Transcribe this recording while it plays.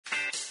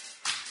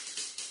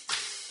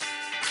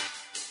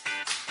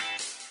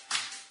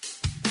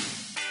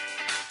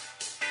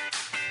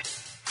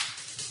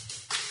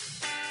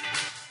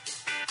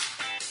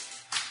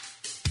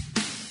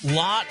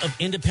Lot of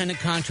independent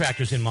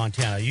contractors in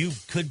Montana. You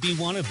could be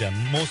one of them,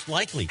 most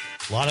likely.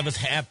 A lot of us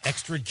have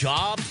extra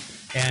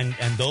jobs, and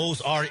those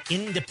are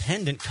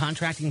independent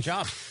contracting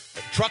jobs.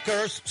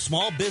 Truckers,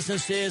 small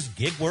businesses,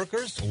 gig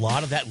workers, a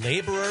lot of that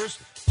laborers,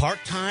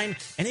 part-time,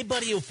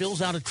 anybody who fills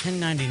out a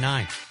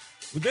 1099.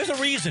 There's a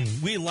reason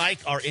we like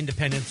our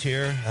independence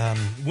here.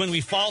 When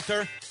we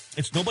falter,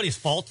 it's nobody's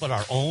fault but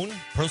our own.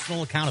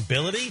 Personal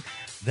accountability.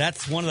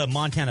 That's one of the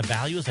Montana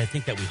values I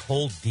think that we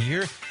hold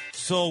dear.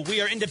 So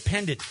we are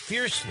independent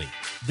fiercely.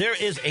 There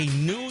is a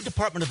new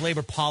Department of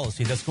Labor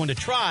policy that's going to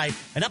try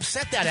and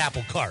upset that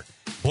apple cart.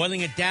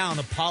 Boiling it down,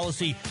 the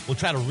policy will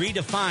try to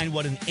redefine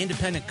what an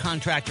independent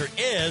contractor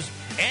is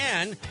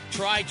and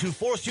try to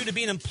force you to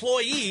be an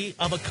employee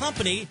of a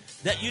company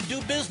that you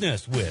do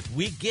business with.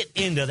 We get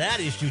into that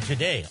issue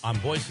today on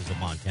Voices of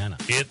Montana.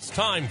 It's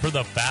time for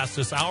the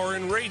fastest hour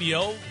in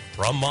radio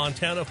from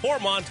Montana for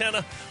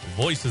Montana,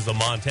 Voices of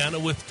Montana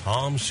with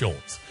Tom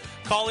Schultz.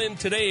 Call in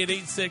today at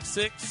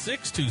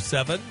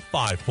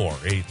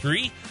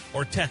 866-627-5483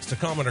 or text a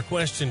comment or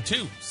question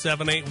to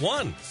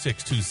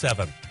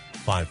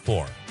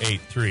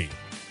 781-627-5483.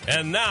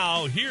 And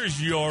now,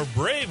 here's your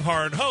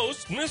Braveheart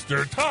host,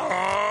 Mr.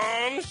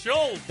 Tom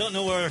Schultz. Don't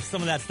know where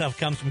some of that stuff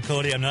comes from,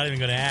 Cody. I'm not even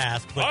going to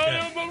ask. But, I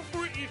am a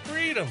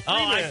freedom. Oh,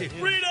 I see.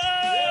 Freedom!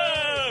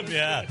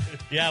 Yeah.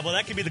 Well,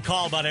 that could be the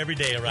call about every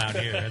day around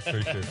here. That's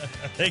for sure.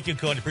 Thank you,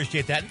 Cody.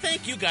 Appreciate that. And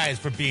thank you guys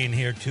for being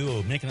here,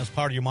 too, making us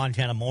part of your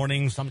Montana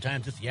mornings.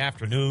 Sometimes it's the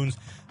afternoons.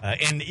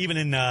 And even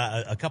in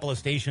a couple of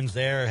stations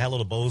there, hello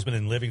to Bozeman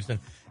and Livingston,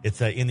 it's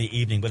in the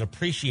evening. But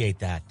appreciate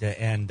that.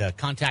 And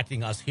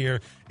contacting us here,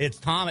 it's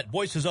Tom at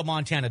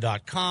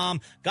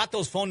voicesofmontana.com. Got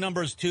those phone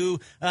numbers, too.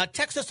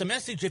 Text us a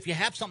message if you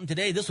have something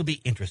today. This will be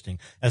interesting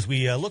as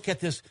we look at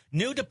this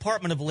new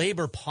Department of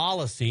Labor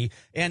policy.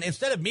 And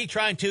instead of me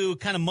trying to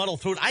kind of muddle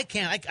through it, I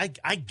can't.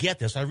 I get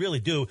this. I really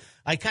do.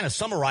 I kind of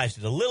summarized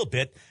it a little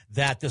bit,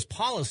 that this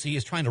policy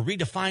is trying to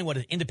redefine what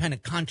an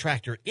independent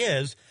contractor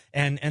is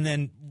and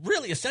then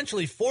really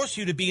essentially force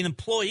you to be an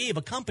employee of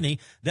a company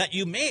that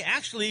you may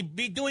actually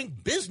be doing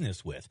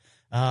business with.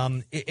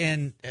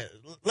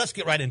 Let's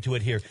get right into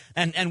it here.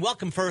 And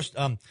welcome first,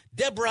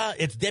 Deborah.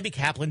 It's Debbie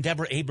Kaplan,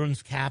 Deborah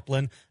Abrams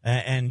Kaplan,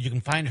 and you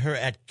can find her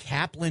at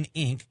Kaplan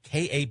Inc.,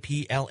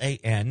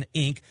 Kaplan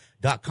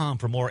Inc.com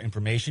for more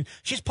information.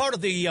 She's part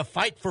of the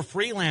Fight for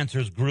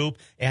Freelancers group,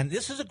 and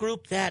this is a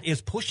group that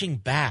is pushing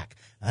back,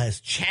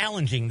 is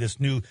challenging this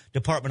new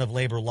Department of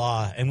Labor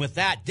law. And with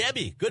that,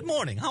 Debbie, good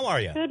morning. How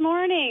are you? Good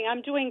morning.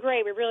 I'm doing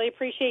great. We really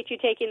appreciate you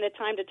taking the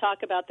time to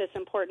talk about this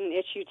important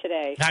issue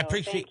today. I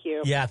appreciate. Thank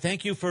you. Yeah,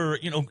 thank you for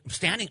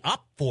standing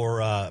up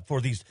for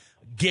these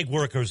gig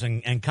workers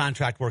and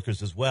contract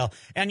workers as well.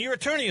 And your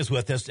attorney is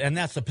with us, and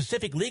that's the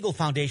Pacific Legal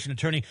Foundation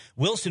attorney,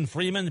 Wilson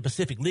Freeman, the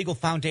Pacific Legal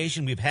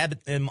Foundation. We've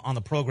had them on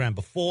the program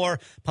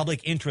before,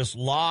 public interest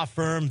law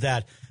firm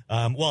that,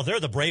 they're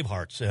the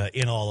Bravehearts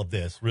in all of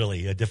this,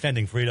 really,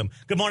 defending freedom.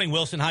 Good morning,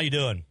 Wilson. How you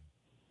doing?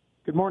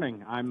 Good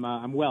morning.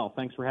 I'm well.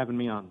 Thanks for having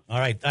me on. All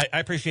right. I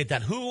appreciate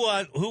that. Who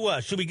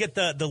should we get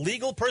the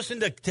legal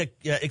person to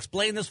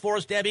explain this for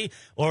us, Debbie?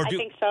 I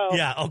think so.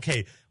 Yeah.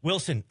 Okay.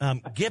 Wilson,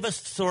 give us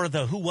sort of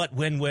the who, what,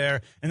 when,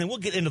 where, and then we'll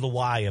get into the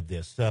why of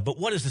this. But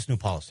what is this new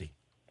policy?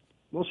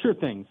 Well, sure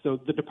thing. So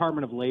the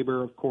Department of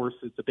Labor, of course,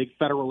 it's a big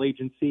federal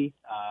agency,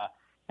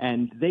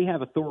 and they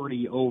have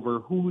authority over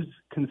who's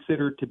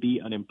considered to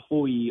be an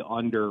employee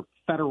under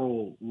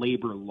federal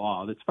labor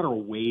law. That's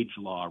federal wage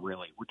law,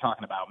 really. We're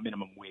talking about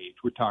minimum wage.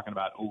 We're talking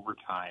about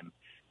overtime.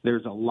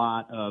 There's a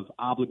lot of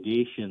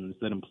obligations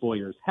that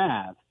employers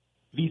have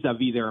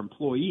vis-a-vis their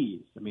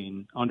employees. I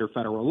mean, under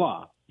federal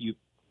law,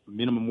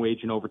 minimum wage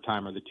and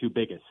overtime are the two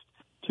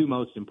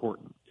most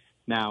important.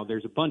 Now,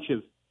 there's a bunch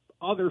of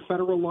other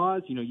federal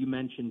laws. You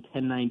mentioned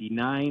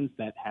 1099s.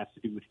 That has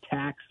to do with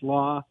tax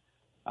law.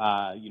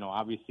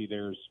 Obviously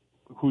there's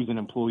who's an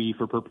employee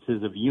for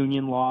purposes of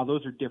union law.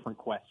 Those are different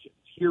questions.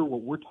 Here,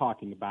 what we're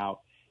talking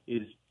about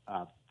is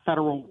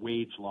federal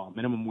wage law,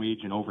 minimum wage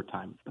and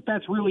overtime. But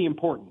that's really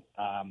important.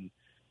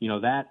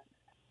 That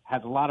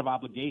has a lot of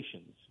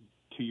obligations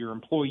to your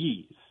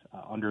employees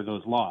under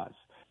those laws.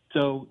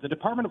 So the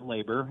Department of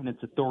Labor and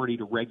its authority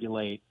to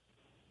regulate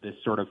this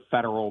sort of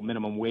federal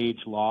minimum wage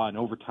law and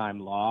overtime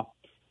law,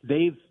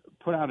 they've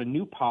put out a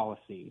new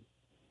policy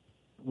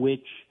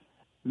which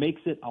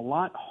makes it a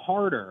lot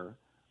harder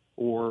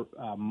or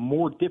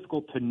more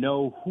difficult to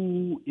know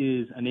who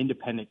is an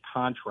independent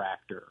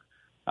contractor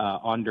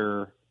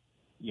under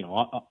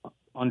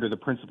the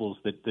principles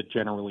that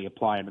generally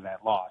apply under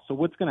that law. So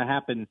what's going to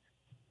happen,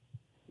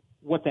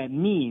 what that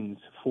means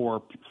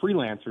for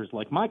freelancers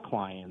like my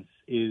clients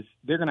is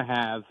they're going to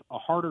have a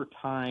harder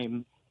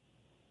time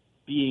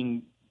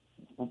being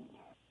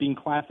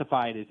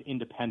classified as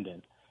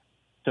independent.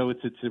 So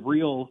it's a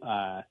real,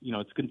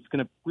 it's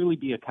going to really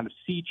be a kind of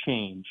sea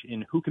change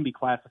in who can be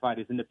classified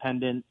as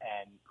independent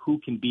and who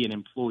can be an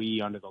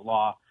employee under the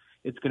law.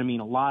 It's going to mean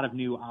a lot of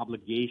new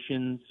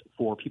obligations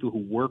for people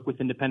who work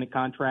with independent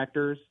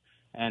contractors.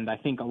 And I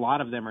think a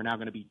lot of them are now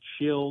going to be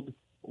chilled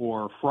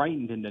or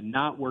frightened into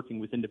not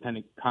working with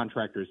independent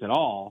contractors at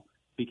all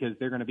because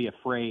they're going to be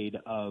afraid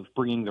of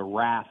bringing the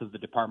wrath of the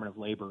Department of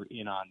Labor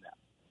in on them.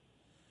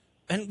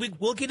 And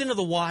we'll get into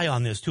the why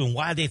on this, too, and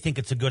why they think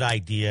it's a good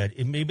idea.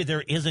 Maybe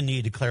there is a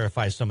need to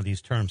clarify some of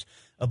these terms.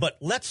 But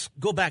let's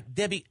go back.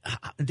 Debbie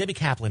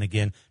Kaplan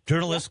again,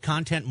 journalist,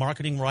 content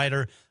marketing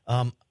writer.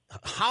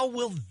 How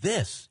will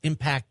this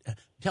impact?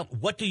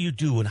 What do you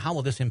do, and how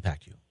will this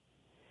impact you?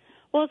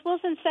 Well, as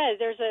Wilson said,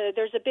 there's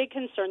a big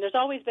concern. There's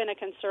always been a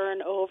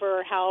concern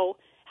over how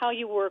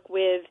you work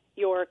with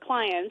your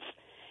clients,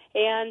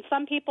 and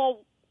some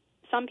people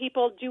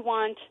do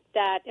want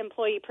that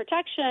employee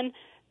protection.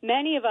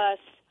 Many of us,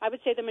 I would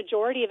say the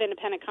majority of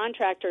independent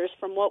contractors,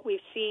 from what we've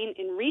seen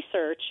in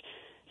research,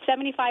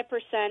 75%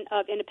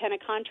 of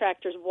independent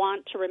contractors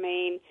want to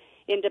remain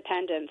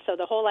independent. So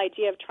the whole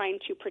idea of trying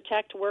to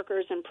protect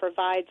workers and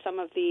provide some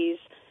of these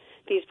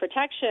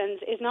protections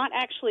is not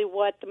actually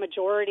what the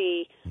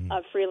majority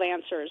of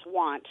freelancers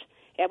want.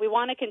 And we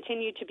want to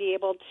continue to be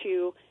able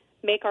to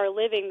make our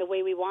living the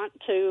way we want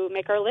to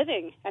make our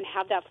living and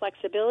have that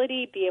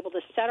flexibility, be able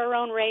to set our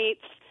own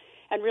rates,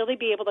 and really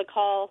be able to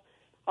call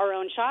our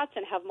own shots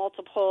and have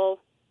multiple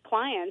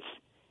clients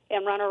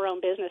and run our own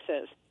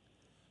businesses.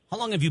 How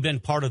long have you been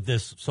part of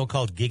this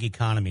so-called gig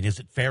economy? And is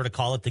it fair to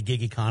call it the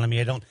gig economy?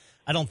 I don't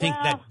think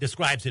that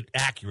describes it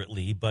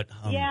accurately, but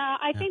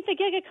I think the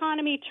gig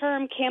economy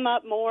term came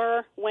up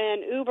more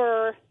when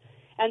Uber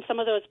and some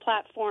of those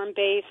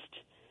platform-based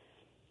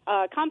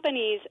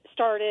companies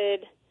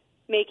started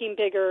making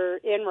bigger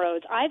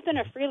inroads. I've been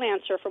a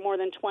freelancer for more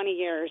than 20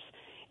 years.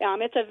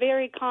 It's a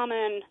very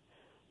common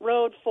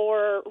road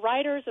for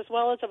writers as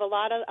well as of a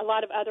lot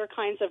of other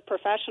kinds of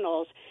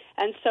professionals.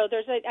 And so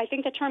I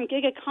think the term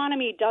gig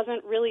economy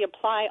doesn't really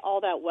apply all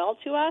that well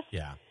to us.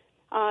 Yeah.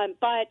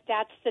 But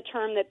that's the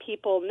term that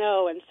people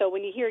know. And so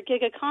when you hear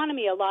gig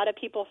economy, a lot of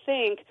people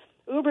think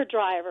Uber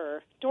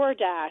driver,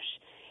 DoorDash.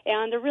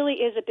 And there really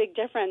is a big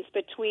difference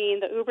between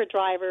the Uber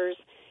drivers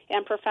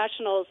and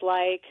professionals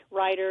like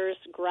writers,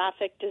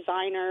 graphic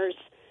designers,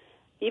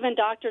 even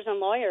doctors and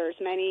lawyers.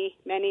 Many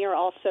are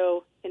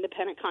also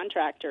independent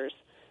contractors.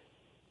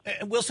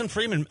 Wilson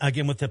Freeman,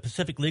 again, with the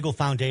Pacific Legal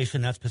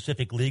Foundation. That's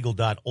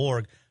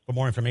pacificlegal.org for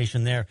more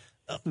information there.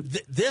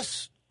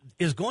 This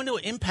is going to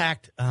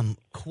impact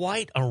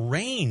quite a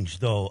range,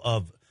 though,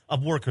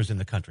 of workers in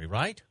the country,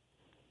 right?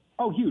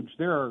 Oh, huge.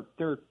 There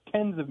are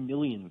tens of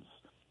millions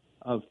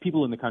of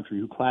people in the country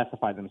who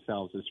classify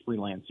themselves as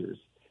freelancers.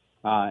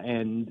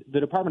 And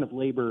the Department of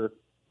Labor,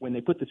 when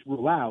they put this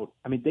rule out,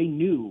 I mean, they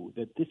knew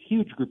that this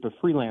huge group of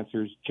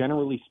freelancers,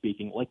 generally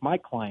speaking, like my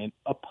client,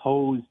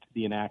 opposed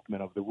the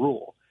enactment of the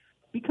rule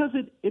because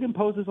it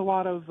imposes a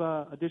lot of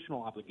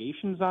additional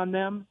obligations on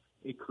them.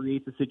 It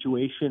creates a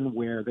situation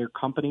where their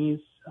companies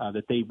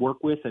that they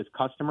work with as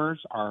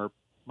customers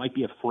might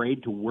be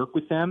afraid to work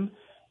with them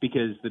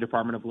because the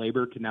Department of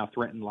Labor can now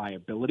threaten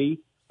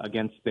liability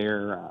against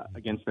their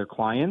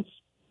clients.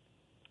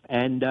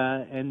 And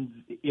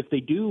if they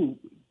do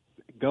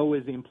go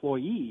as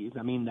employees,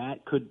 I mean,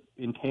 that could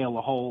entail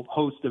a whole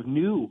host of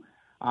new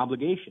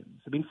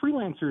obligations. I mean,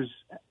 freelancers,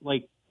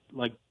 like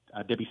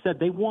Debbie said,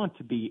 they want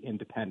to be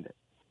independent.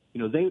 You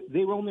know,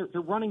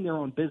 they're running their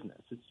own business.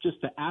 It's just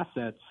the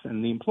assets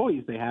and the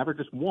employees they have are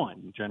just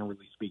one, generally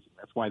speaking.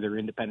 That's why they're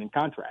independent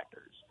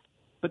contractors.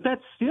 But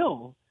that's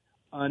still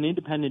an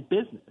independent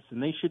business,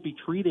 and they should be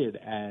treated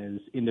as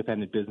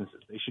independent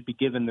businesses. They should be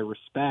given the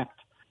respect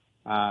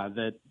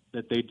that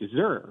they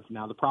deserve.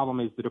 Now, the problem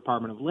is the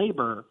Department of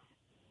Labor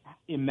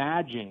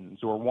imagines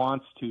or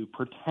wants to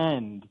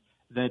pretend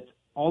that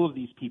all of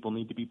these people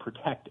need to be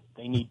protected.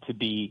 They need to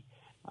be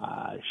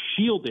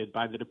shielded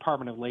by the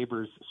Department of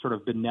Labor's sort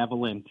of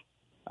benevolent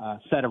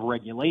set of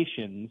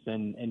regulations,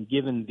 and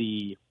given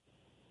the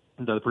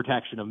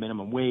protection of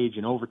minimum wage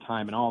and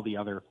overtime and all the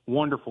other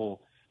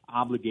wonderful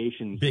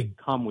obligations that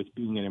come with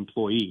being an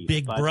employee.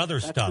 Big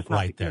brother stuff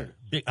right there.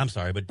 I'm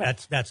sorry, but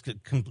that's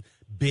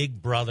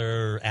big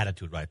brother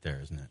attitude right there,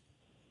 isn't it?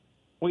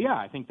 Well, yeah,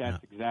 I think that's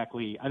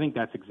exactly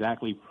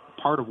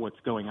part of what's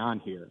going on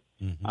here.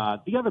 Mm-hmm.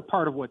 The other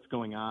part of what's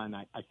going on,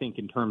 I think,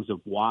 in terms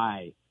of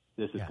why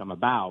this has come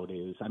about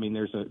is, I mean,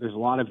 there's a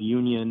lot of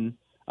union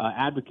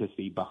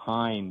advocacy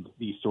behind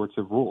these sorts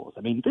of rules.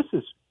 I mean,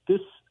 this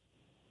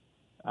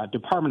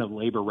Department of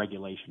Labor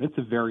regulation, it's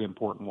a very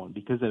important one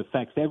because it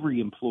affects every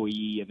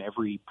employee and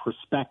every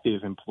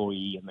prospective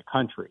employee in the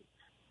country.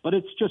 But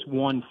it's just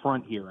one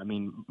front here. I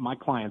mean, my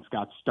clients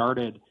got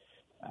started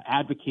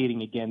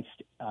advocating against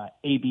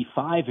AB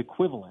 5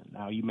 equivalent.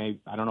 Now,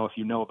 I don't know if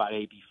you know about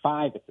AB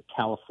 5. It's a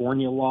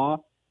California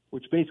law,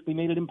 which basically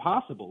made it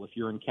impossible if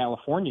you're in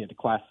California to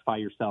classify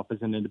yourself as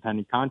an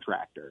independent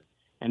contractor.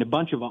 And a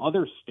bunch of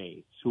other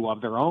states who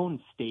have their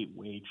own state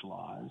wage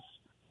laws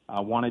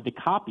wanted to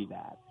copy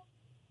that.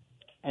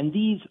 And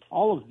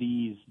all of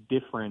these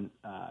different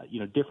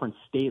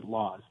state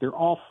laws, they're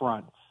all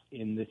fronts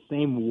in the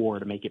same war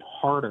to make it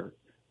harder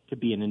to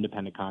be an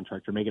independent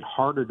contractor, make it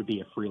harder to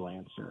be a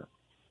freelancer.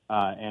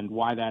 And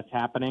why that's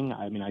happening,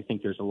 I mean, I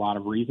think there's a lot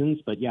of reasons,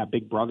 but yeah,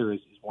 Big Brother is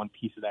one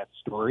piece of that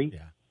story,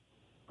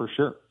 for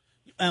sure.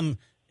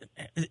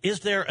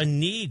 is there a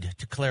need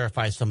to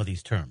clarify some of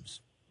these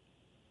terms?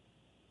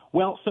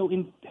 Well, so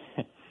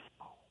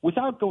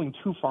without going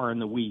too far in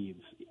the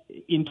weeds,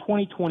 in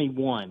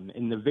 2021,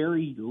 in the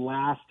very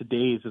last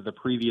days of the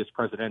previous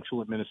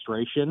presidential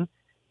administration,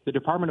 the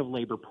Department of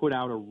Labor put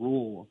out a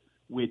rule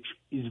which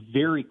is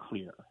very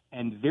clear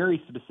and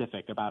very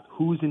specific about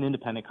who's an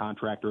independent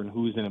contractor and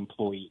who's an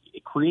employee.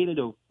 It created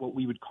what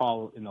we would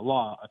call in the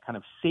law a kind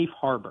of safe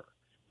harbor,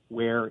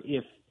 where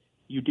if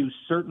you do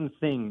certain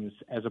things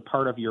as a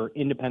part of your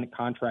independent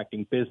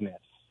contracting business,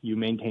 you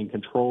maintain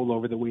control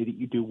over the way that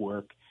you do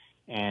work,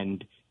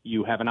 and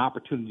you have an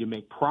opportunity to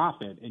make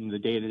profit in the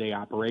day-to-day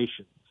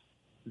operations,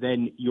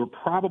 then you're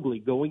probably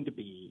going to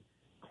be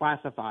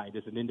classified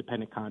as an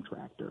independent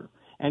contractor.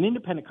 And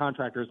independent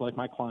contractors like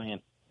my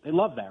client, they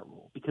love that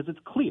rule because it's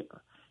clear.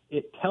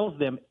 It tells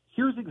them,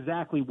 here's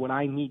exactly what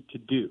I need to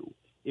do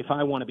if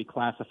I want to be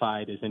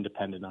classified as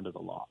independent under the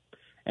law.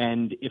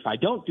 And if I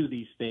don't do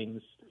these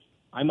things,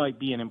 I might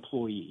be an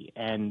employee,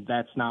 and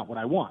that's not what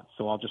I want.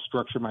 So I'll just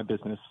structure my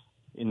business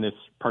in this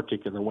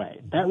particular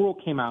way. That rule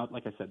came out,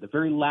 like I said, the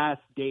very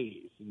last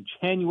days in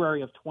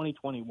January of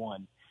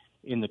 2021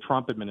 in the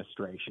Trump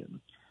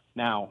administration.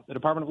 Now, the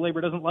Department of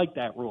Labor doesn't like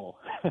that rule.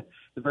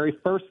 The very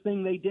first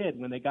thing they did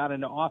when they got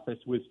into office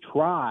was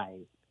try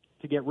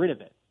to get rid of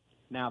it.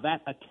 Now,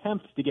 that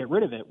attempt to get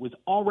rid of it was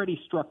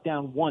already struck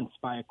down once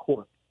by a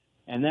court,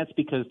 and that's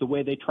because the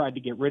way they tried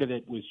to get rid of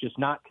it was just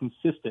not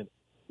consistent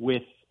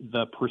with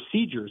the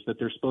procedures that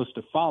they're supposed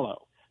to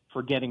follow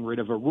for getting rid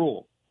of a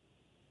rule.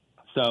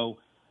 So,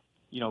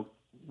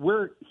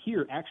 we're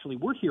here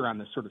on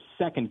this sort of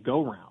second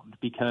go-round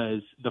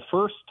because the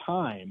first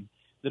time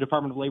the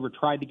Department of Labor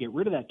tried to get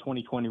rid of that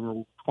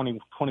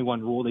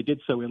 2021 rule, they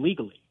did so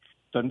illegally.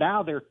 So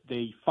now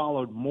they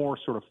followed more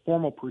sort of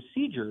formal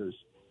procedures,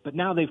 but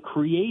now they've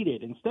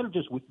created, instead of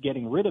just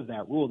getting rid of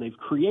that rule, they've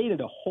created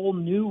a whole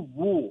new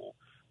rule,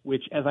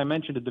 which, as I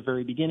mentioned at the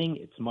very beginning,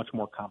 it's much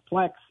more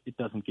complex. It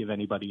doesn't give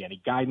anybody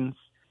any guidance,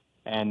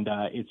 and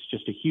it's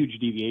just a huge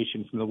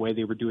deviation from the way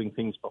they were doing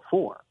things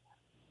before.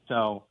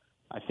 So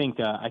I think,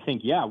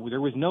 there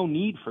was no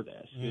need for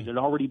this. It had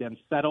already been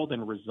settled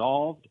and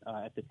resolved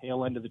at the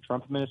tail end of the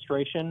Trump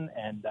administration,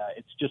 and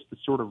it's just the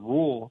sort of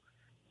rule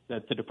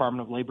that the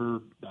Department of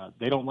Labor,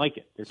 they don't like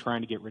it. They're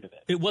trying to get rid of it.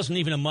 It wasn't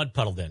even a mud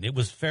puddle then. It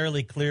was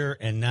fairly clear,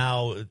 and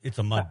now it's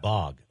a mud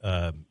bog.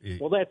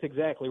 Well, that's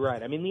exactly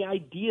right. I mean, the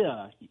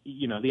idea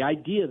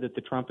that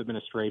the Trump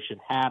administration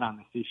had on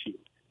this issue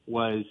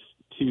was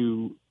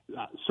to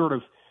sort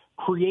of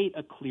create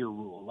a clear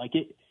rule.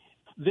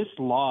 This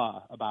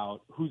law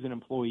about who's an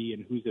employee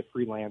and who's a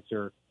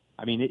freelancer,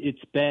 I mean,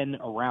 it's been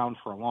around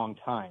for a long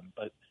time,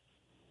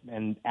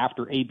 and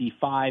after AB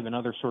 5 and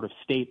other sort of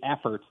state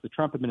efforts, the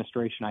Trump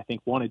administration, I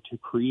think, wanted to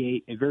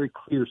create a very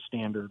clear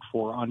standard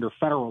for, under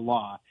federal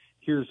law,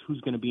 here's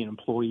who's going to be an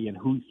employee and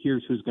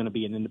here's who's going to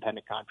be an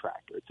independent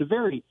contractor. It's a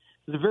very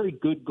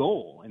good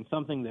goal and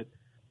something that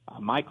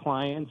my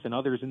clients and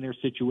others in their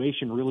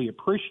situation really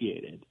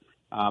appreciated.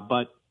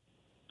 But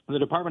the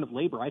Department of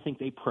Labor, I think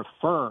they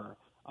prefer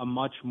a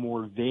much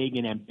more vague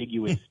and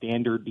ambiguous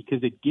standard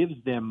because it gives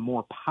them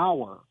more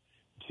power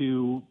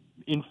to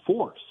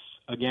enforce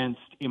against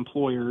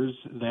employers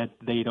that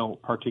they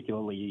don't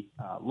particularly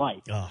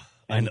like,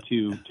 and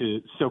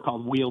to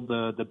so-called wield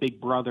the big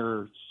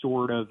brother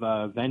sword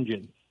of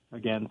vengeance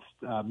against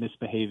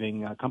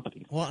misbehaving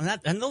companies. Well,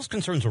 and those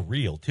concerns are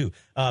real, too.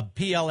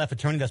 PLF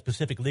attorney, that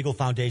Pacific Legal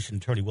Foundation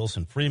attorney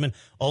Wilson Freeman.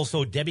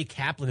 Also, Debbie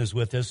Kaplan is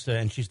with us,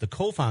 and she's the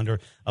co-founder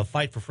of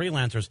Fight for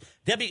Freelancers.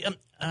 Debbie,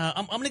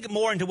 I'm going to get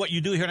more into what you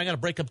do here, and I got a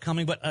breakup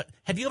coming, but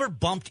have you ever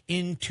bumped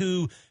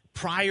into,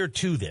 prior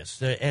to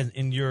this, and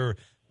in your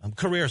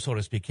career, so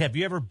to speak, have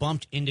you ever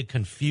bumped into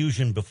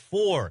confusion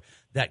before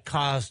that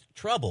caused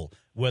trouble,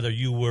 whether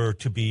you were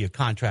to be a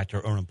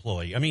contractor or an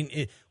employee? I mean,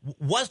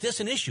 was this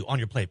an issue on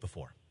your plate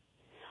before?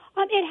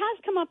 It has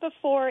come up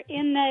before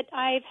in that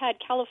I've had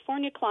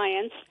California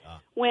clients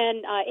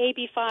when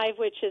AB 5,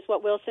 which is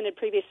what Wilson had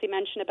previously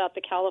mentioned about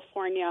the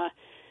California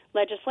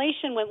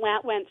legislation, when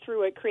that went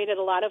through, it created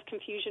a lot of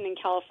confusion in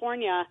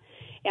California,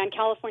 and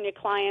California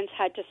clients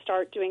had to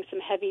start doing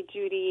some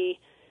heavy-duty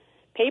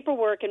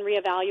paperwork and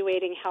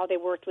reevaluating how they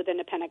worked with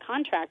independent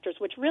contractors,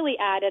 which really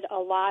added a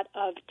lot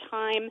of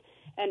time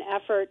and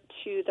effort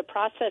to the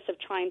process of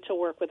trying to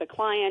work with a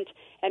client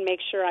and make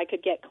sure I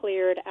could get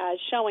cleared as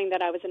showing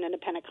that I was an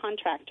independent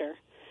contractor.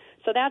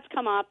 So that's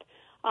come up,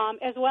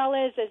 as well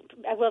as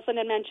Wilson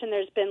had mentioned,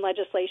 there's been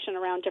legislation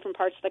around different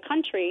parts of the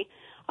country.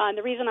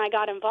 The reason I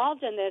got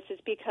involved in this is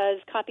because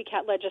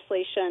copycat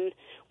legislation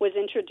was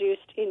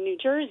introduced in New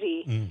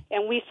Jersey,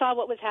 and we saw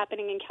what was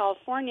happening in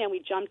California, and we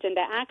jumped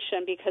into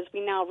action because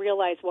we now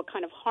realize what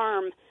kind of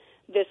harm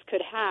this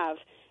could have.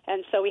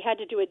 And so we had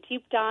to do a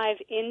deep dive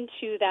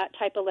into that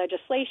type of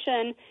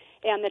legislation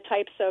and the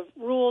types of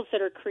rules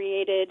that are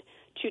created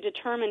to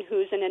determine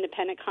who's an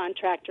independent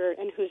contractor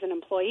and who's an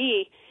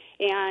employee.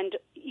 And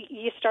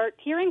you start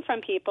hearing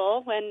from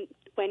people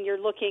when you're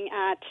looking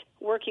at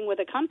working with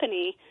a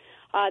company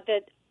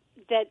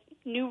that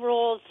new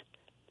rules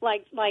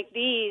like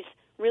these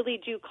really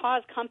do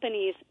cause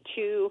companies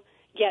to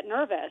get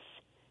nervous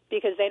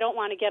because they don't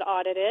want to get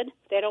audited,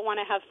 they don't want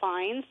to have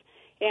fines,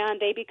 and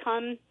they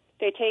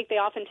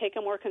often take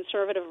a more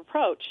conservative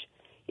approach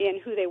in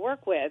who they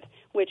work with,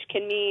 which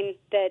can mean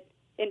that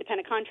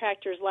independent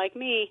contractors like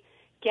me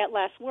get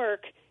less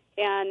work,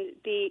 and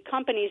the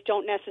companies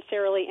don't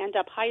necessarily end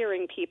up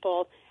hiring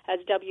people as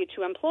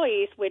W-2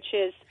 employees, which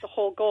is the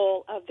whole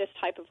goal of this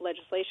type of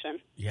legislation.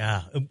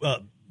 Yeah,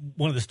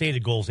 one of the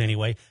stated goals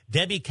anyway.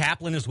 Debbie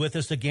Kaplan is with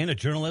us again, a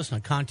journalist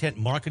and content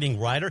marketing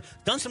writer.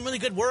 Done some really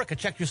good work. I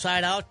checked your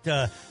site out.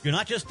 You're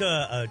not just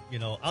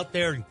out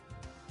there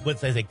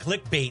with as a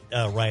clickbait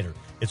writer.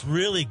 It's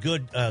really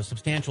good,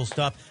 substantial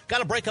stuff.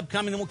 Got a breakup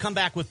coming, then we'll come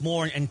back with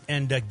more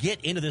and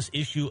get into this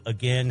issue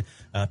again.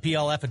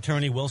 PLF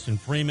attorney Wilson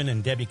Freeman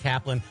and Debbie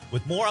Kaplan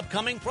with more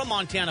upcoming from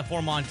Montana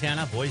for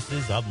Montana,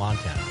 Voices of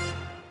Montana.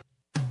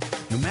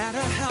 No matter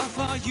how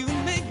far you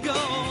may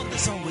go,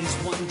 there's always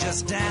one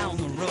just down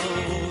the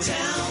road.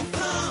 Town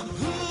Pump,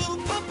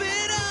 ooh, pump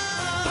it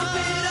up, pump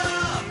it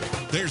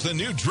up. There's a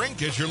new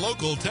drink at your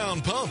local Town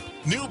Pump.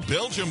 New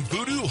Belgium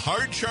Voodoo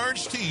Hard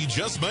Charge Tea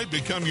just might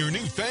become your new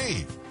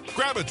fave.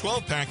 Grab a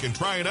 12-pack and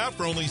try it out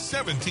for only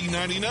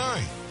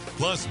 $17.99.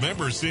 Plus,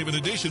 members save an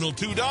additional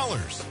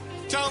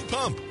 $2. Town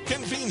Pump,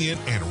 convenient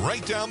and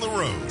right down the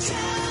road.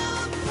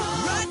 Town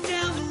Pump, right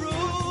down the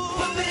road.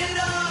 Pump it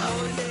up.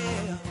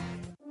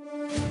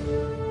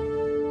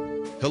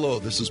 Hello,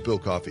 this is Bill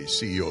Coffey,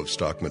 CEO of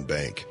Stockman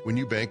Bank. When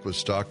you bank with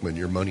Stockman,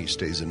 your money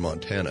stays in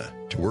Montana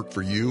to work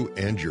for you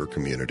and your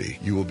community.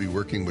 You will be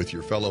working with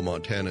your fellow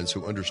Montanans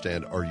who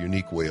understand our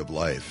unique way of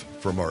life.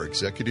 From our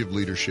executive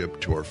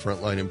leadership to our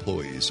frontline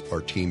employees,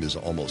 our team is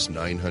almost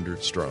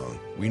 900 strong.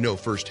 We know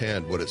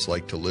firsthand what it's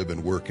like to live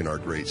and work in our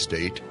great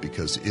state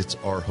because it's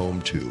our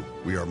home too.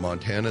 We are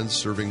Montanans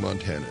serving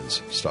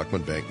Montanans.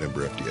 Stockman Bank,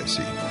 member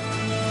FDIC.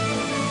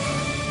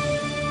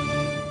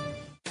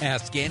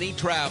 Ask any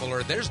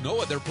traveler, there's no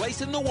other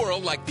place in the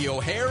world like the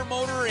O'Hare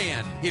Motor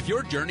Inn. If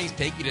your journeys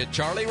take you to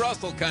Charlie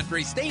Russell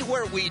country, stay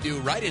where we do,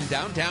 right in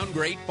downtown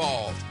Great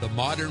Falls. The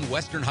modern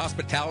Western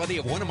hospitality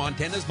of one of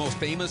Montana's most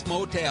famous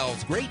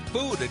motels, great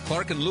food at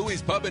Clark and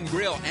Louie's Pub and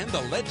Grill, and the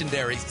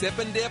legendary Sip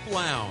and Dip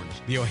Lounge.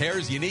 The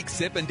O'Hare's unique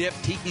Sip and Dip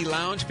Tiki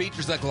Lounge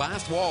features a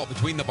glass wall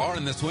between the bar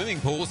and the swimming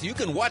pool so you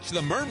can watch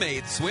the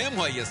mermaids swim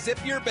while you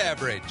sip your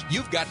beverage.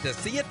 You've got to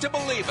see it to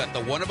believe it.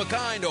 The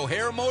one-of-a-kind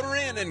O'Hare Motor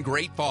Inn in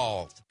Great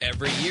Falls.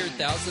 Every year,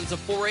 thousands of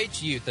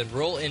 4-H youth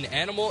enroll in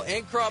animal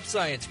and crop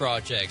science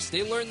projects.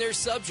 They learn their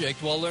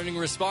subject while learning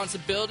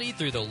responsibility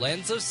through the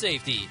lens of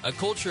safety. A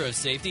culture of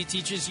safety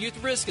teaches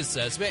youth risk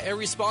assessment and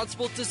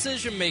responsible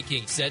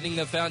decision-making, setting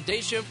the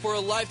foundation for a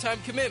lifetime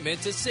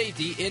commitment to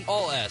safety in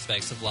all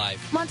aspects of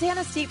life.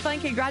 Montana State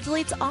Fund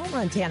congratulates all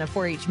Montana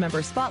 4-H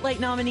member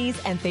Spotlight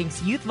nominees and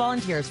thanks youth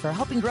volunteers for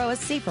helping grow a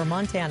safer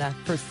Montana.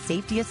 For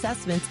safety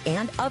assessments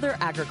and other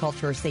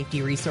agriculture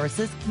safety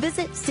resources,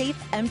 visit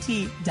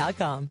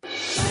safemt.com.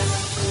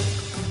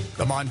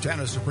 The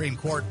Montana Supreme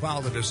Court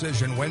filed a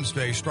decision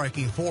Wednesday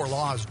striking 4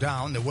 laws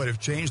down that would have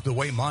changed the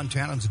way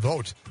Montanans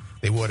vote.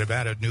 They would have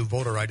added new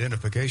voter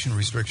identification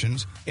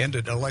restrictions,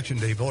 ended Election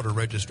Day voter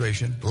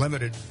registration,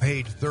 limited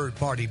paid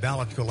third-party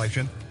ballot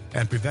collection,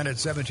 and prevented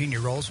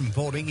 17-year-olds from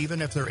voting even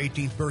if their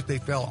 18th birthday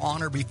fell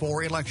on or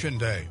before Election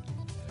Day.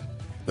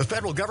 The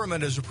federal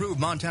government has approved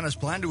Montana's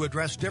plan to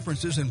address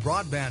differences in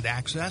broadband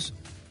access.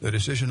 The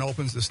decision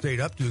opens the state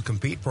up to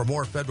compete for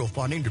more federal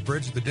funding to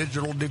bridge the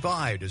digital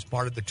divide as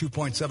part of the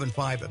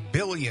 $2.75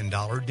 billion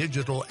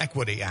Digital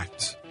Equity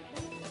Act.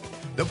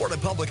 The Board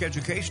of Public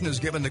Education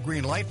has given the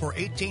green light for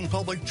 18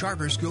 public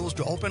charter schools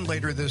to open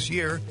later this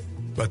year,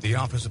 but the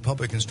Office of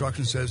Public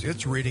Instruction says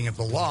its reading of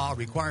the law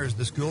requires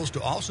the schools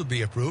to also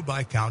be approved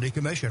by county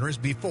commissioners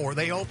before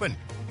they open.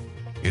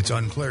 It's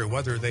unclear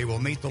whether they will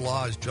meet the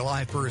law's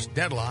July 1st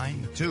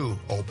deadline to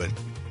open.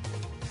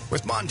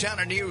 With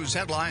Montana News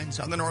headlines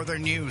on the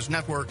Northern News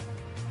Network,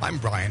 I'm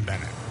Brian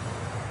Bennett.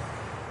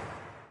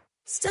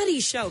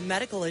 Studies show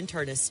medical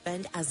internists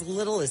spend as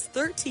little as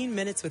 13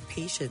 minutes with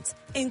patients,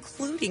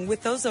 including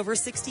with those over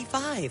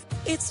 65.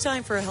 It's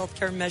time for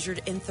healthcare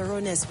measured in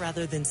thoroughness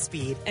rather than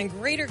speed. And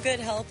Greater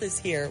Good Health is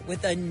here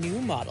with a new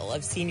model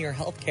of senior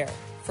healthcare.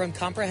 From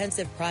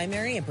comprehensive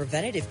primary and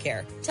preventative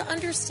care to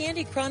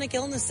understanding chronic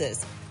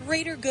illnesses,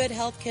 Greater Good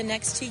Health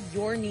connects to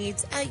your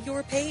needs at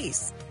your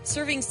pace.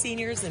 Serving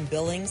seniors in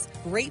Billings,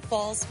 Great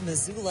Falls,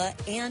 Missoula,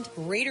 and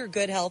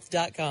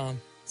GreaterGoodHealth.com.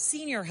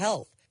 Senior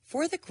health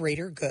for the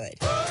greater good.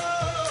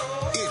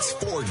 It's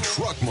Ford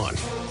Truck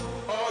Month.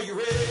 Are you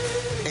ready?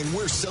 And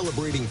we're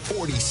celebrating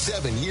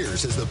 47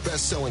 years as the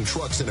best-selling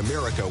trucks in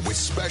America with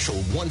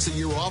special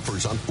once-a-year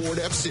offers on Ford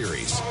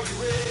F-Series. Are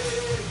you ready?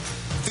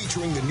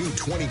 Featuring the new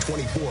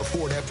 2024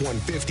 Ford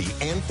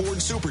F-150 and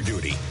Ford Super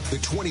Duty, the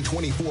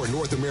 2024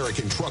 North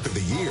American Truck of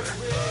the Year.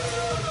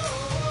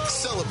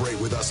 Celebrate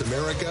with us,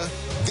 America.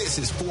 This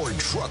is Ford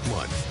Truck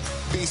Month,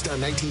 based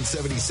on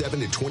 1977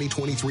 to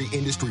 2023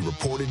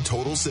 industry-reported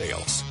total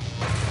sales.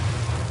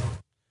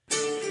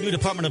 New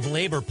Department of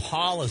Labor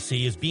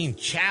policy is being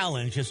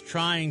challenged as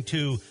trying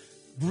to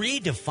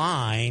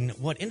redefine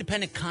what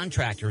independent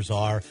contractors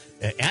are,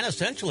 and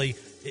essentially,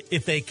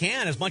 if they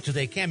can, as much as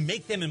they can,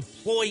 make them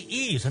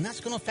employees. And that's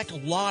going to affect a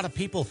lot of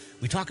people.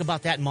 We talk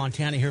about that in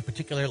Montana here,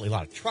 particularly a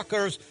lot of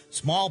truckers,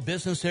 small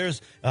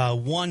businesses.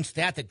 One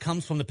stat that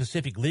comes from the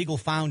Pacific Legal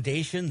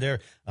Foundation, they're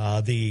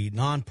the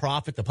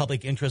nonprofit, the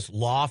public interest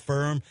law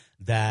firm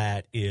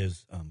that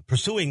is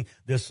pursuing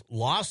this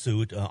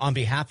lawsuit on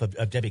behalf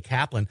of Debbie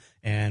Kaplan.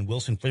 And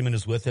Wilson Freeman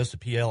is with us, the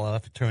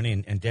PLF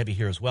attorney, and Debbie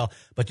here as well.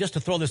 But just to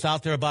throw this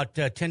out there, about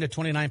 10 to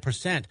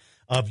 29%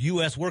 of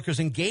U.S. workers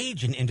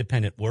engage in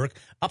independent work.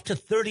 Up to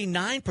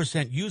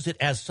 39% use it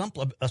as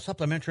a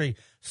supplementary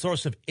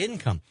source of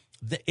income.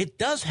 It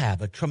does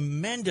have a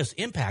tremendous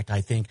impact,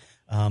 I think,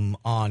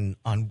 on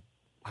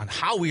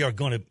how we are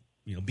going to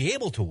be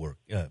able to work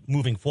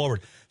moving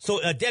forward. So,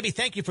 Debbie,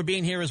 thank you for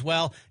being here as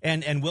well,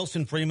 and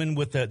Wilson Freeman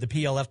with the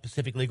PLF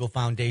Pacific Legal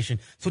Foundation.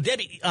 So,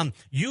 Debbie,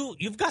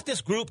 you've got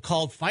this group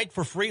called Fight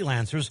for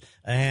Freelancers,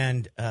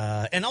 and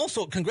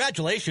also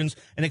congratulations,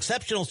 an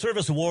Exceptional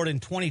Service Award in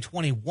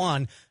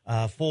 2021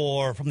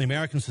 from the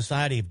American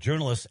Society of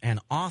Journalists and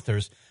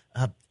Authors.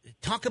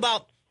 Talk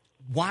about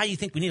why you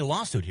think we need a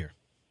lawsuit here.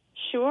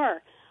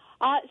 Sure.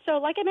 So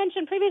like I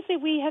mentioned previously,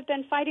 we have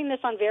been fighting this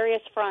on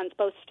various fronts,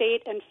 both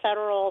state and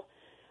federal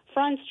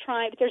fronts.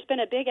 There's been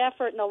a big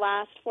effort in the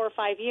last 4 or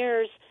 5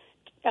 years,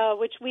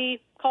 which we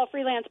call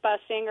freelance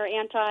busting or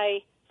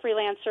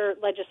anti-freelancer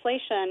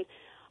legislation,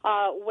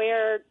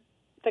 where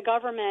the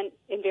government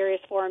in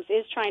various forms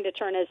is trying to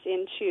turn us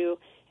into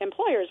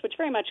employers, which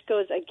very much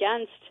goes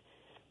against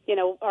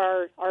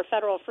our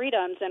federal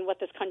freedoms and what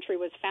this country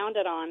was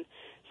founded on.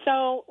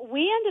 So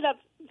we ended up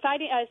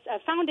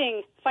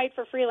founding Fight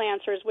for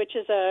Freelancers, which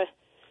is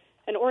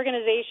an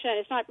organization.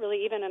 It's not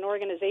really even an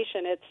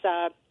organization.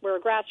 We're a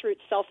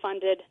grassroots,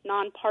 self-funded,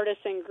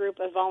 nonpartisan group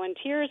of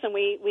volunteers, and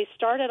we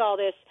started all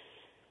this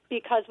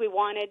because we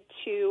wanted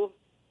to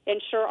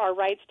ensure our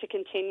rights to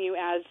continue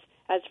as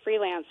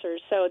freelancers.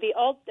 So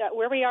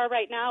where we are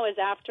right now is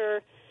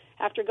after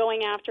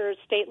going after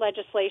state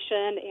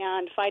legislation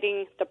and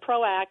fighting the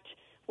PRO Act,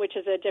 which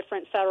is a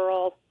different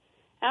federal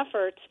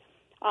effort.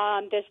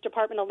 This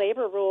Department of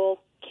Labor rule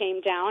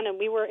came down, and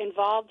we were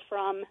involved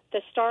from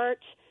the start,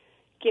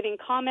 giving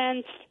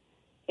comments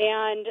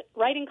and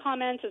writing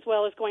comments, as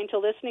well as going to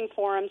listening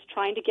forums,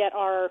 trying to get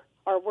our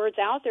words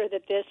out there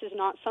that this is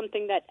not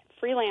something that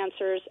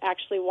freelancers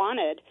actually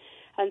wanted.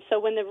 And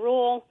so when the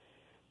rule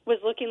was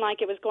looking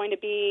like it was going to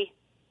be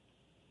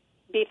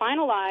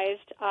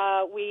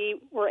finalized,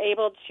 we were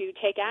able to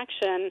take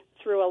action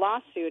through a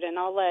lawsuit, and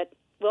I'll let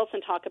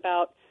Wilson talk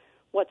about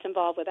what's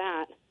involved with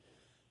that.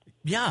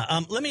 Yeah,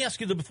 let me ask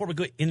you before we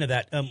go into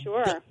that.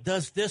 Sure.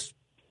 Does this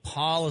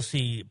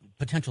policy,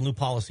 potential new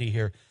policy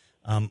here,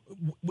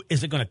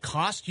 is it going to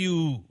cost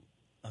you,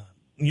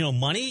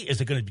 money? Is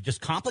it going to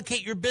just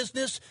complicate your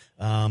business?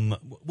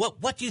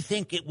 What do you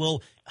think it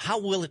will? How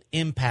will it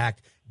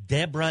impact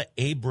Deborah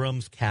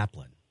Abrams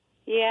Kaplan?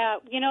 Yeah,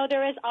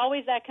 there is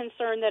always that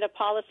concern that a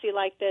policy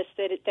like this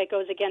that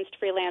goes against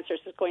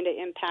freelancers is going to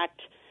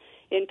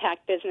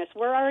impact business.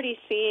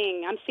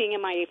 I'm seeing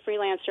in my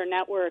freelancer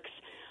networks,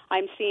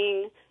 I'm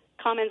seeing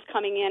comments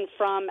coming in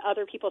from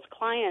other people's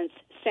clients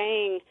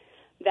saying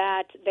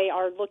that they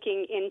are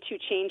looking into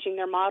changing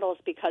their models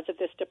because of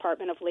this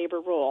Department of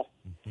Labor rule.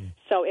 Mm-hmm.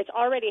 So it's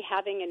already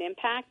having an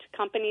impact.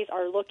 Companies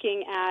are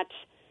looking at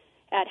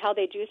how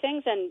they do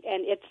things, and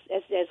it's,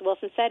 as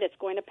Wilson said, it's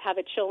going to have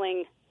a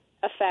chilling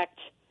effect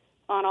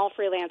on all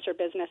freelancer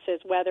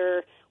businesses,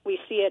 whether we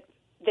see it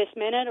this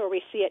minute or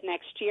we see it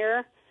next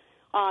year.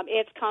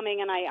 It's coming,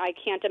 and I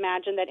can't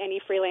imagine that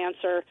any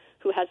freelancer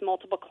who has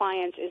multiple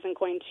clients isn't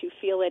going to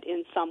feel it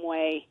in some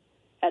way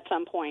at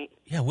some point.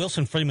 Yeah,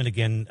 Wilson Freeman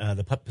again,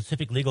 the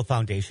Pacific Legal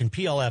Foundation,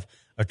 PLF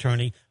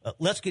attorney.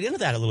 Let's get into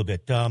that a little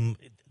bit.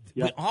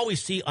 We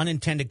always see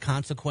unintended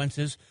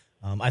consequences.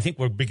 I think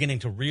we're beginning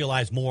to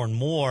realize more and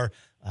more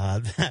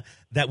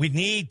that we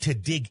need to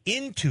dig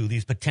into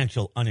these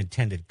potential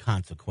unintended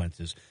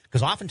consequences,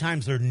 because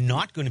oftentimes they're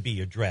not going to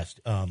be addressed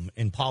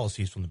in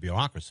policies from the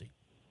bureaucracy.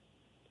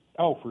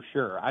 Oh, for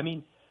sure. I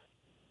mean,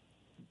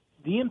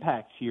 the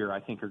impacts here, I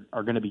think,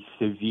 are going to be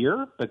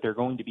severe, but they're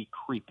going to be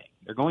creeping.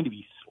 They're going to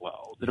be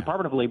slow. The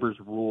Department of Labor's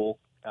rule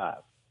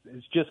has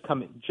just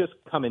come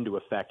into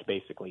effect,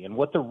 basically. And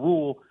what the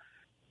rule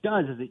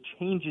does is it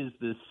changes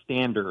the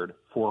standard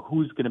for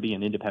who's going to be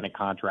an independent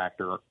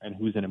contractor and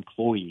who's an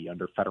employee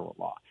under federal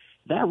law.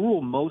 That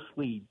rule most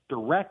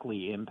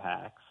directly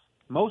impacts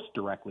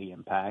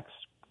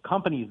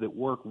companies that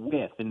work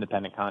with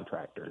independent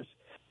contractors.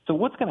 So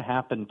what's going to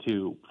happen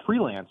to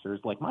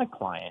freelancers like my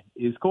client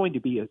is going to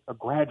be a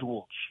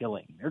gradual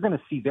chilling. They're going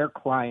to see their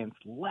clients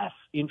less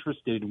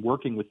interested in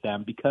working with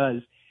them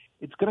because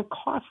it's going to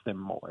cost them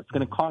more. It's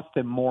going to cost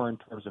them more in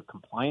terms of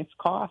compliance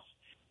costs.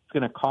 It's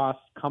going to cost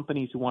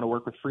companies who want to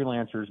work with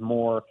freelancers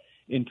more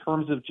in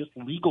terms of just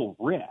legal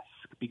risk,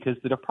 because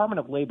the Department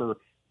of Labor,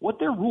 what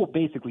their rule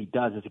basically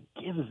does is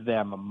it gives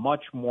them a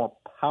much more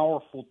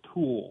powerful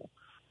tool,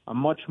 a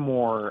much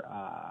more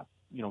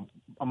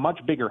a much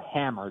bigger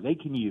hammer they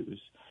can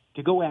use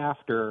to go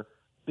after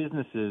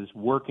businesses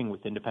working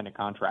with independent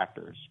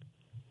contractors,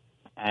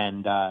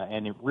 and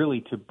it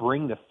really to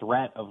bring the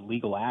threat of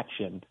legal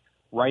action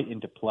right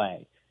into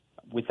play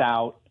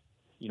without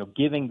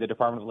giving the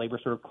Department of Labor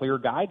sort of clear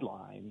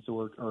guidelines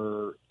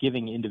or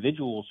giving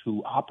individuals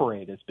who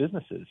operate as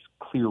businesses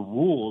clear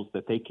rules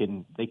that they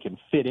can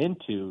fit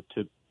into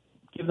to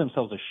give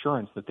themselves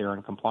assurance that they're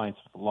in compliance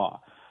with the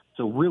law.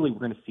 So really, we're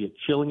going to see a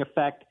chilling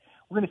effect.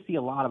 We're going to see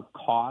a lot of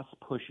costs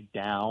pushed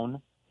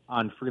down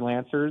on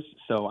freelancers.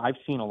 So I've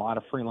seen a lot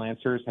of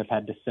freelancers have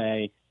had to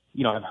say,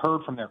 I've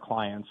heard from their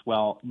clients,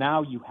 well,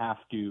 now you have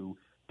to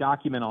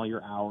document all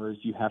your hours.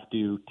 You have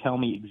to tell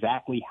me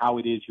exactly how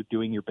it is you're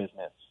doing your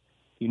business.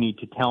 You need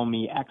to tell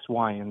me X,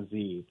 Y, and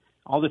Z.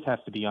 All this has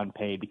to be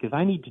unpaid because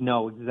I need to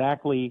know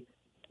exactly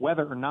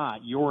whether or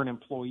not you're an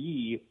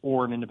employee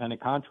or an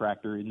independent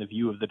contractor in the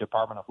view of the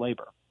Department of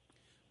Labor.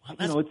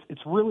 Well,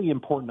 it's really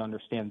important to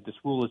understand that this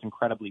rule is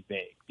incredibly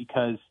vague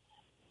because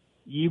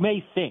you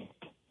may think,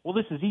 well,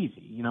 this is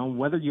easy.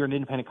 Whether you're an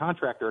independent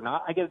contractor or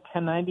not, I get a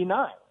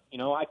 1099.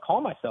 I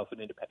call myself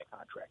an independent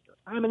contractor.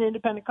 I'm an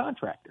independent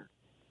contractor.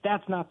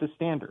 That's not the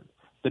standard.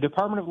 The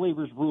Department of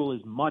Labor's rule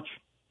is much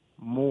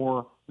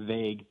more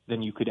vague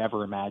than you could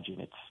ever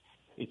imagine.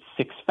 It's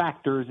 6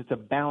 factors. It's a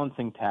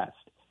balancing test.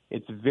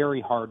 It's very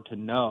hard to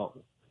know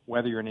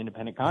whether you're an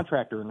independent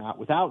contractor or not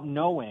without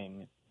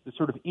knowing the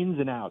sort of ins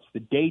and outs, the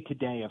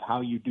day-to-day of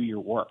how you do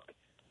your work.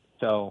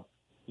 So,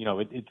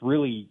 it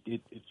really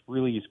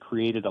has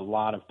created a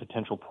lot of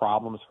potential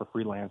problems for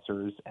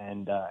freelancers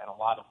and a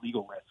lot of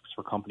legal risks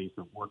for companies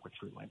that work with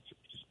freelancers.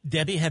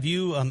 Debbie, have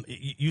you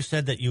you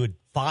said that you had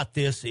fought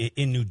this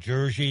in New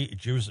Jersey,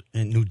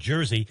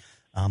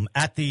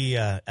 at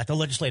the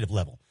legislative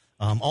level.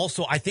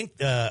 Also, I think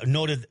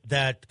noted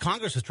that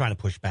Congress is trying to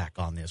push back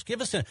on this.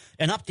 Give us an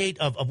update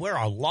of where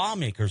our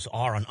lawmakers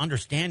are on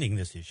understanding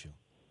this issue.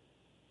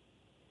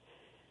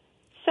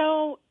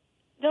 So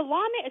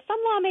some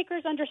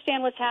lawmakers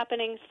understand what's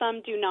happening,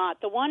 some do not.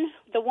 The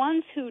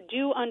ones who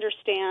do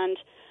understand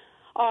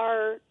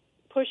are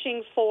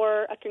pushing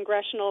for a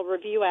Congressional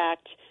Review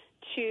Act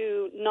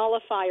to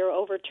nullify or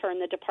overturn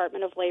the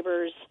Department of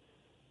Labor's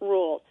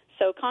rule.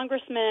 So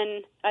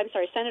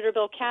Senator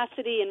Bill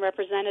Cassidy and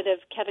Representative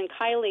Kevin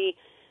Kiley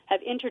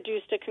have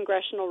introduced a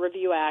Congressional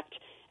Review Act,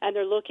 and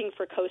they're looking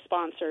for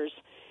co-sponsors.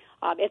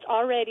 It's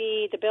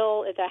already,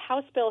 the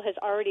House bill has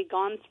already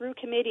gone through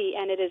committee,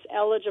 and it is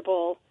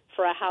eligible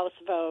for a House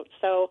vote.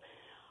 So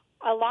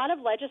a lot of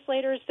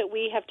legislators that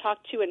we have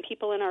talked to and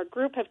people in our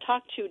group have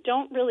talked to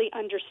don't really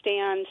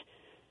understand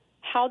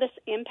how this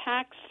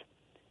impacts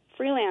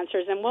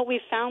freelancers. And what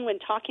we've found when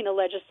talking to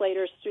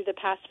legislators through the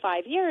past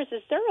 5 years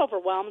is they're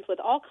overwhelmed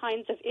with all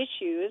kinds of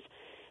issues.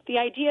 The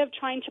idea of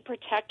trying to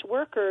protect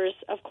workers,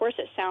 of course,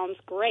 it sounds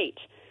great,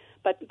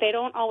 but they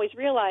don't always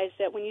realize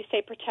that when you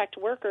say protect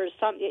workers,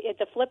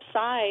 the flip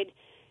side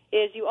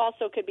is you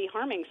also could be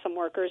harming some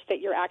workers that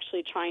you're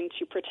actually trying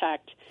to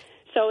protect.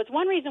 So it's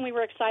one reason we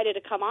were excited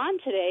to come on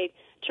today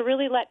to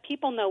really let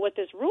people know what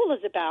this rule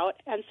is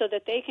about and so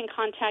that they can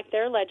contact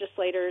their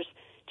legislators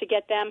to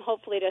get them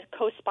hopefully to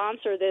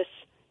co-sponsor this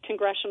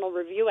Congressional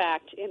Review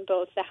Act in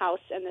both the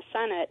House and the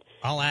Senate.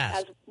 I'll ask.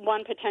 As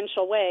one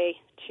potential way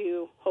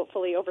to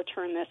hopefully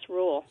overturn this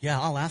rule. Yeah,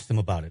 I'll ask them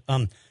about it.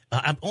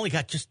 I've only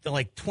got just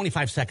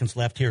 25 seconds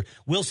left here.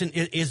 Wilson,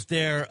 is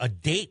there a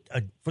date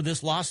for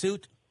this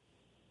lawsuit?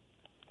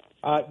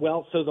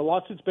 So the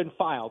lawsuit's been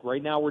filed.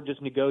 Right now, we're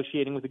just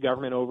negotiating with the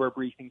government over a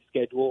briefing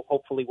schedule.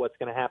 Hopefully, what's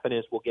going to happen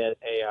is we'll get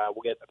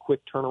a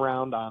quick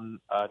turnaround on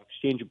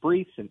exchange of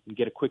briefs and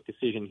get a quick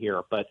decision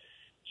here. But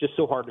it's just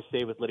so hard to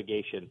say with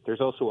litigation.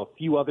 There's also a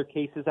few other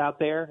cases out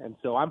there, and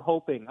so I'm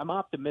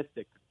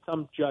optimistic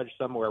some judge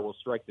somewhere will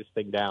strike this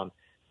thing down,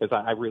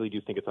 because I really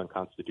do think it's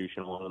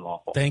unconstitutional and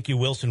unlawful. Thank you,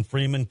 Wilson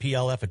Freeman,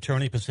 PLF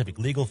attorney, Pacific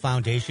Legal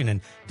Foundation, and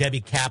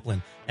Debbie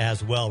Kaplan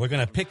as well. We're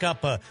going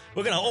to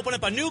open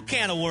up a new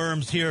can of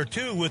worms here,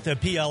 too, with the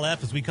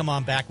PLF as we come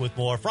on back with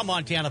more from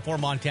Montana, for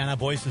Montana,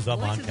 Voices of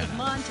Montana. Voices of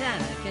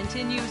Montana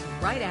continues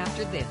right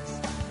after this.